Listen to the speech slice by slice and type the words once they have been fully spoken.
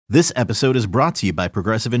This episode is brought to you by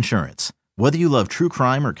Progressive Insurance. Whether you love true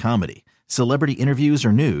crime or comedy, celebrity interviews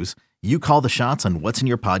or news, you call the shots on what's in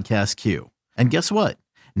your podcast queue. And guess what?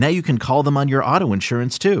 Now you can call them on your auto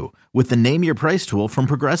insurance too with the Name Your Price tool from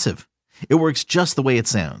Progressive. It works just the way it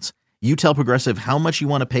sounds. You tell Progressive how much you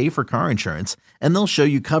want to pay for car insurance, and they'll show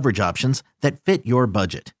you coverage options that fit your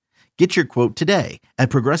budget. Get your quote today at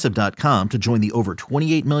Progressive.com to join the over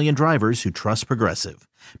 28 million drivers who trust Progressive.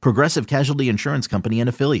 Progressive Casualty Insurance Company and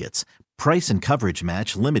Affiliates. Price and coverage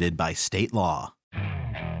match limited by state law.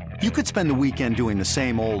 You could spend the weekend doing the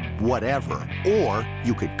same old whatever, or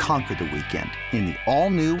you could conquer the weekend in the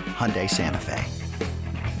all-new Hyundai Santa Fe.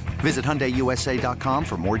 Visit HyundaiUSA.com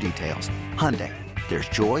for more details. Hyundai, there's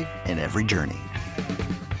joy in every journey.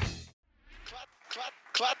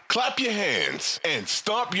 Clap your hands and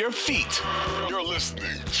stomp your feet. You're listening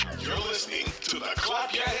to the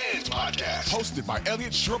Clap Your Hands podcast, hosted by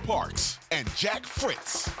Elliot Shore-Parks and Jack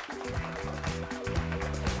Fritz.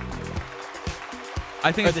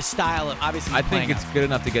 I think the style of obviously. I think it's good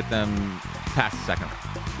enough to get them past the second round.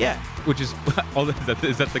 Yeah, which is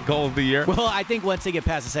is that the goal of the year? Well, I think once they get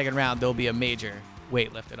past the second round, there'll be a major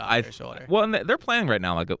weight lifted off their shoulder. Well, and they're playing right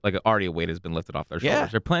now like already a weight has been lifted off their shoulders. Yeah.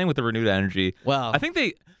 They're playing with a renewed energy. Well, I think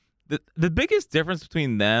the biggest difference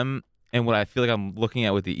between them and what I feel like I'm looking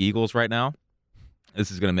at with the Eagles right now.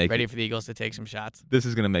 This is going to make ready for the Eagles to take some shots. This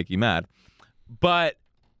is going to make you mad, but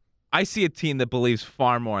I see a team that believes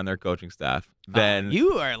far more in their coaching staff than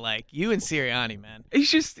you are. Like you and Sirianni, man. He's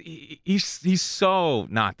just he's so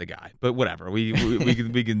not the guy. But whatever, we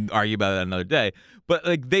can argue about it another day. But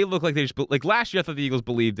like they look like they just like last year. I thought the Eagles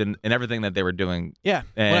believed in everything that they were doing. Yeah,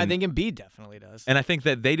 and well, I think Embiid definitely does. And I think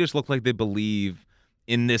that they just look like they believe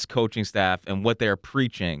in this coaching staff and what they're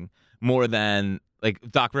preaching more than like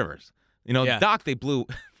Doc Rivers. You know, Doc, they blew.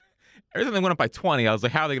 Every time they went up by 20, I was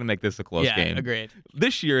like, how are they going to make this a close game? Yeah, agreed.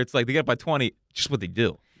 This year, it's like they get up by 20, just what they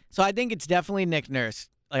do. So I think it's definitely Nick Nurse,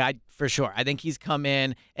 for sure. I think he's come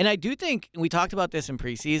in, and I do think, we talked about this in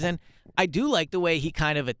preseason, I do like the way he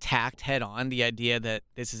kind of attacked head-on the idea that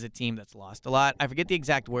this is a team that's lost a lot. I forget the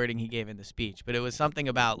exact wording he gave in the speech, but it was something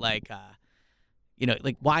about, why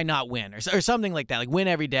not win? Or something like that, like win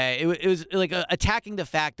every day. It was like attacking the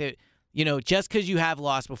fact that, just because you have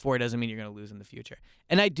lost before doesn't mean you're going to lose in the future.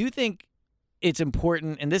 And I do think it's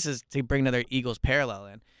important, and this is to bring another Eagles parallel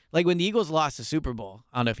in. Like when the Eagles lost the Super Bowl,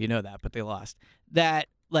 I don't know if you know that, but they lost. That,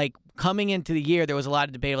 like, coming into the year, there was a lot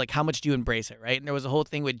of debate, like, how much do you embrace it, right? And there was a whole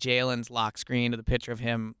thing with Jalen's lock screen of the picture of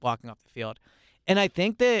him walking off the field. And I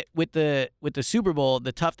think that with the Super Bowl,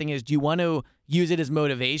 the tough thing is, do you want to use it as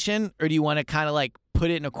motivation, or do you want to kind of, like,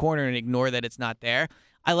 put it in a corner and ignore that it's not there?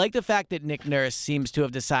 I like the fact that Nick Nurse seems to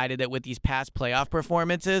have decided that with these past playoff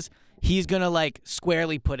performances, he's going to, like,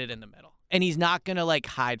 squarely put it in the middle. And he's not going to, like,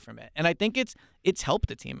 hide from it. And I think it's helped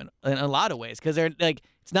the team in a lot of ways because they're, like,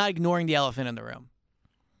 it's not ignoring the elephant in the room.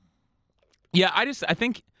 Yeah, I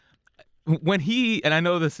think when and I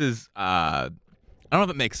know this is, I don't know if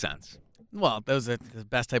it makes sense. Well, those are the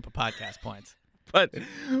best type of podcast points. But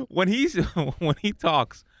when he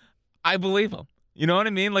talks, I believe him. You know what I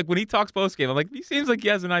mean? Like when he talks post game, I'm like, he seems like he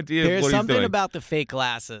has an idea of what he's doing. There's something about the fake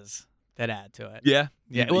glasses that add to it. Yeah.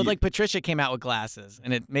 Yeah. Well, like Patricia came out with glasses,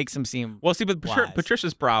 and it makes him seem well. See, but wise.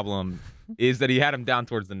 Patricia's problem is that he had him down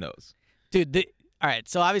towards the nose. Dude, all right.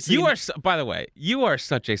 So obviously, by the way, you are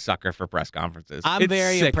such a sucker for press conferences. I'm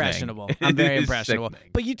very impressionable. I'm very impressionable. Sickening.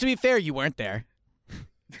 But to be fair, you weren't there.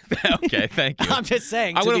 Okay, thank you. I'm just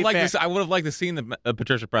saying. I would have liked to seen the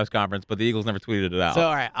Patricia press conference, but the Eagles never tweeted it out. So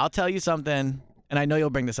all right, I'll tell you something, and I know you'll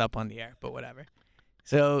bring this up on the air, but whatever.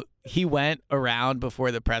 So he went around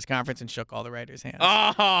before the press conference and shook all the writers' hands.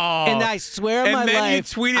 Oh! And I swear on my life. And then you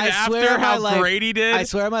tweeted after how great he did? I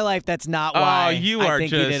swear on my life that's not why I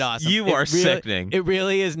think he did awesome. You are sickening. It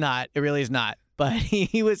really is not. It really is not. But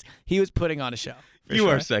he was putting on a show. You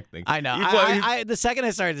are sickening. I know. The second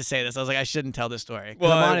I started to say this, I was like, I shouldn't tell this story.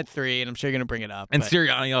 Well, I'm on at 3, and I'm sure you're going to bring it up. And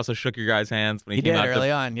Sirianni also shook your guys' hands when he came did out early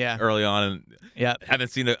on, yeah. Early on, and haven't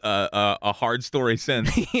seen a hard story since.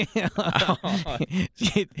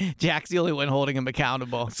 Jack's the only one holding him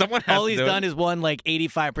accountable. All he's done is won like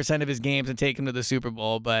 85% of his games and take him to the Super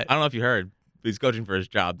Bowl. But I don't know if you heard. He's coaching for his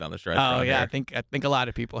job down the stretch. Oh yeah, I think a lot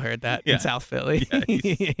of people heard that in South Philly.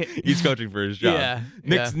 Yeah, he's coaching for his job.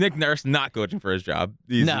 Nick Nurse not coaching for his job.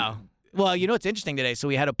 No. Well, you know what's interesting today? So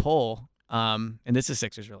we had a poll, and this is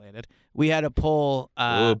Sixers related. We had a poll.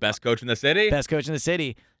 Best coach in the city. Best coach in the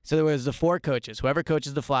city. So there was the 4 coaches. Whoever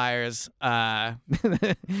coaches the Flyers, the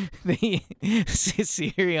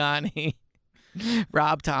Sirianni,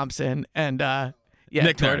 Rob Thompson, and. Yeah,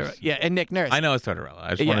 Nick Nurse. Yeah, and Nick Nurse. I know it's Tortorella.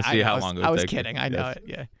 I just want to see how long it would take. I was kidding. I know it,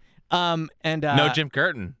 yeah. No Jim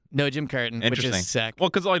Curtin. No Jim Curtin, which is sick. Well,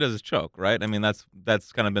 because all he does is choke, right? I mean, that's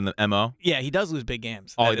kind of been the MO. Yeah, he does lose big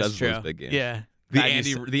games. All he does is lose big games. Yeah.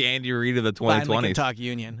 The Andy Reid of the 2020s. Finally can talk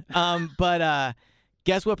Union. But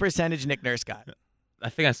guess what percentage Nick Nurse got? I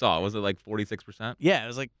think I saw it. Was it like 46%? Yeah, it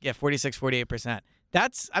was like 46, 48%.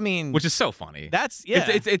 Which is so funny. That's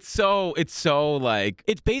It's so like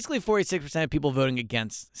it's basically 46% of people voting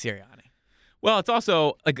against Sirianni. Well, it's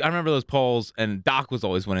also like I remember those polls, and Doc was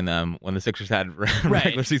always winning them when the Sixers had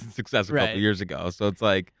regular season success a couple years ago. So it's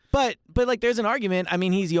like, but like there's an argument. I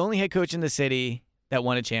mean, he's the only head coach in the city that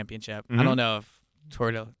won a championship. I don't know if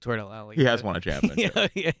Tortorella. He has won a championship,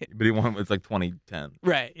 but he won. It's like 2010.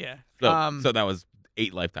 Right. Yeah. So that was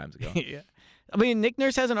 8 lifetimes ago. Yeah. I mean, Nick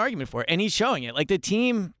Nurse has an argument for it, and he's showing it. Like the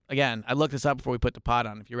team, again, I looked this up before we put the pod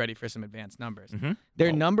on. If you're ready for some advanced numbers,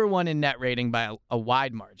 they're number 1 in net rating by a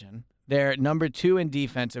wide margin. They're number 2 in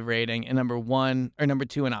defensive rating and number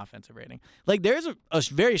 2 in offensive rating. Like there's a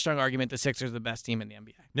very strong argument the Sixers are the best team in the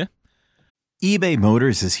NBA. Yeah. eBay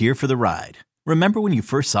Motors is here for the ride. Remember when you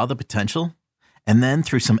first saw the potential? And then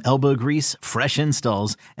through some elbow grease, fresh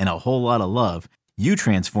installs, and a whole lot of love, you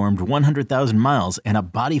transformed 100,000 miles and a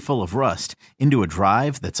body full of rust into a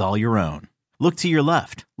drive that's all your own. Look to your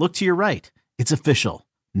left. Look to your right. It's official.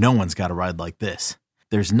 No one's got a ride like this.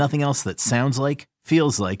 There's nothing else that sounds like,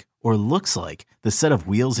 feels like, or looks like the set of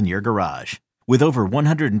wheels in your garage. With over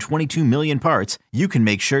 122 million parts, you can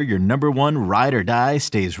make sure your number one ride or die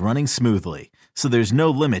stays running smoothly. So there's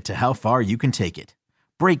no limit to how far you can take it.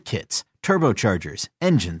 Brake kits, turbochargers,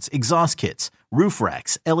 engines, exhaust kits, roof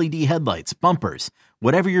racks, LED headlights, bumpers,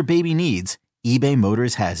 whatever your baby needs, eBay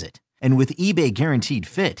Motors has it. And with eBay Guaranteed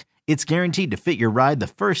Fit, it's guaranteed to fit your ride the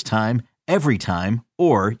first time, every time,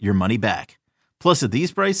 or your money back. Plus, at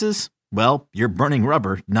these prices, well, you're burning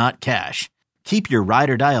rubber, not cash. Keep your ride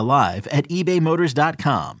or die alive at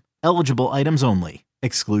ebaymotors.com. Eligible items only.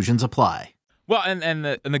 Exclusions apply. Well, and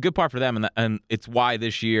the good part for them, and it's why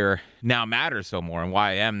this year now matters so more, and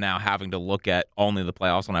why I am now having to look at only the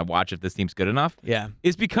playoffs when I watch if this team's good enough. Yeah,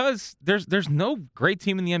 is because there's no great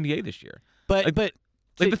team in the NBA this year. But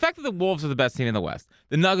the fact that the Wolves are the best team in the West,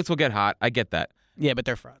 the Nuggets will get hot. I get that. Yeah, but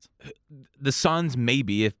they're frauds. The Suns,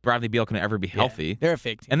 maybe, if Bradley Beal can ever be healthy. Yeah, they're a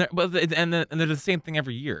fake team. And they're the same thing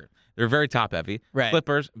every year. They're very top-heavy. Right.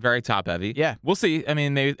 Clippers, very top-heavy. Yeah. We'll see. I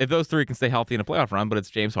mean, if those three can stay healthy in a playoff run, but it's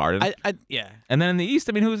James Harden. Yeah. And then in the East,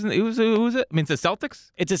 I mean, who's it? I mean, it's the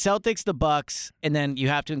Celtics? It's the Celtics, the Bucks, and then you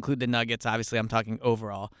have to include the Nuggets. Obviously, I'm talking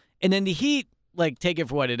overall. And then the Heat, like, take it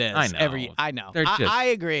for what it is. I know. I know. Just... I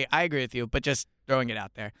agree. I agree with you, but just throwing it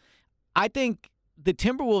out there. I think the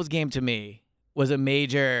Timberwolves game, to me, was a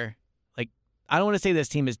major, like, I don't want to say this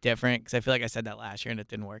team is different because I feel like I said that last year and it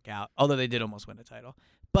didn't work out, although they did almost win the title.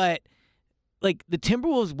 But, like, the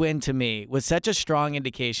Timberwolves win, to me, was such a strong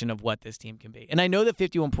indication of what this team can be. And I know that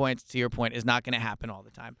 51 points, to your point, is not going to happen all the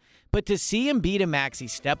time. But to see Embiid and Maxey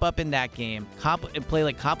step up in that game and play,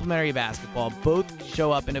 like, complementary basketball, both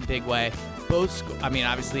show up in a big way.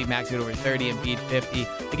 Obviously, Maxey had over 30, Embiid 50,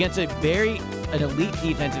 against an elite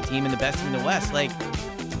defensive team and the best team in the West. Like,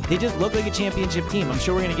 they just look like a championship team. I'm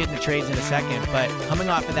sure we're going to get into trades in a second, but coming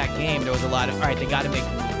off of that game, there was a lot of, all right, they got to make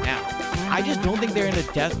the move now. I just don't think they're in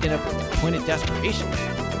a point of desperation.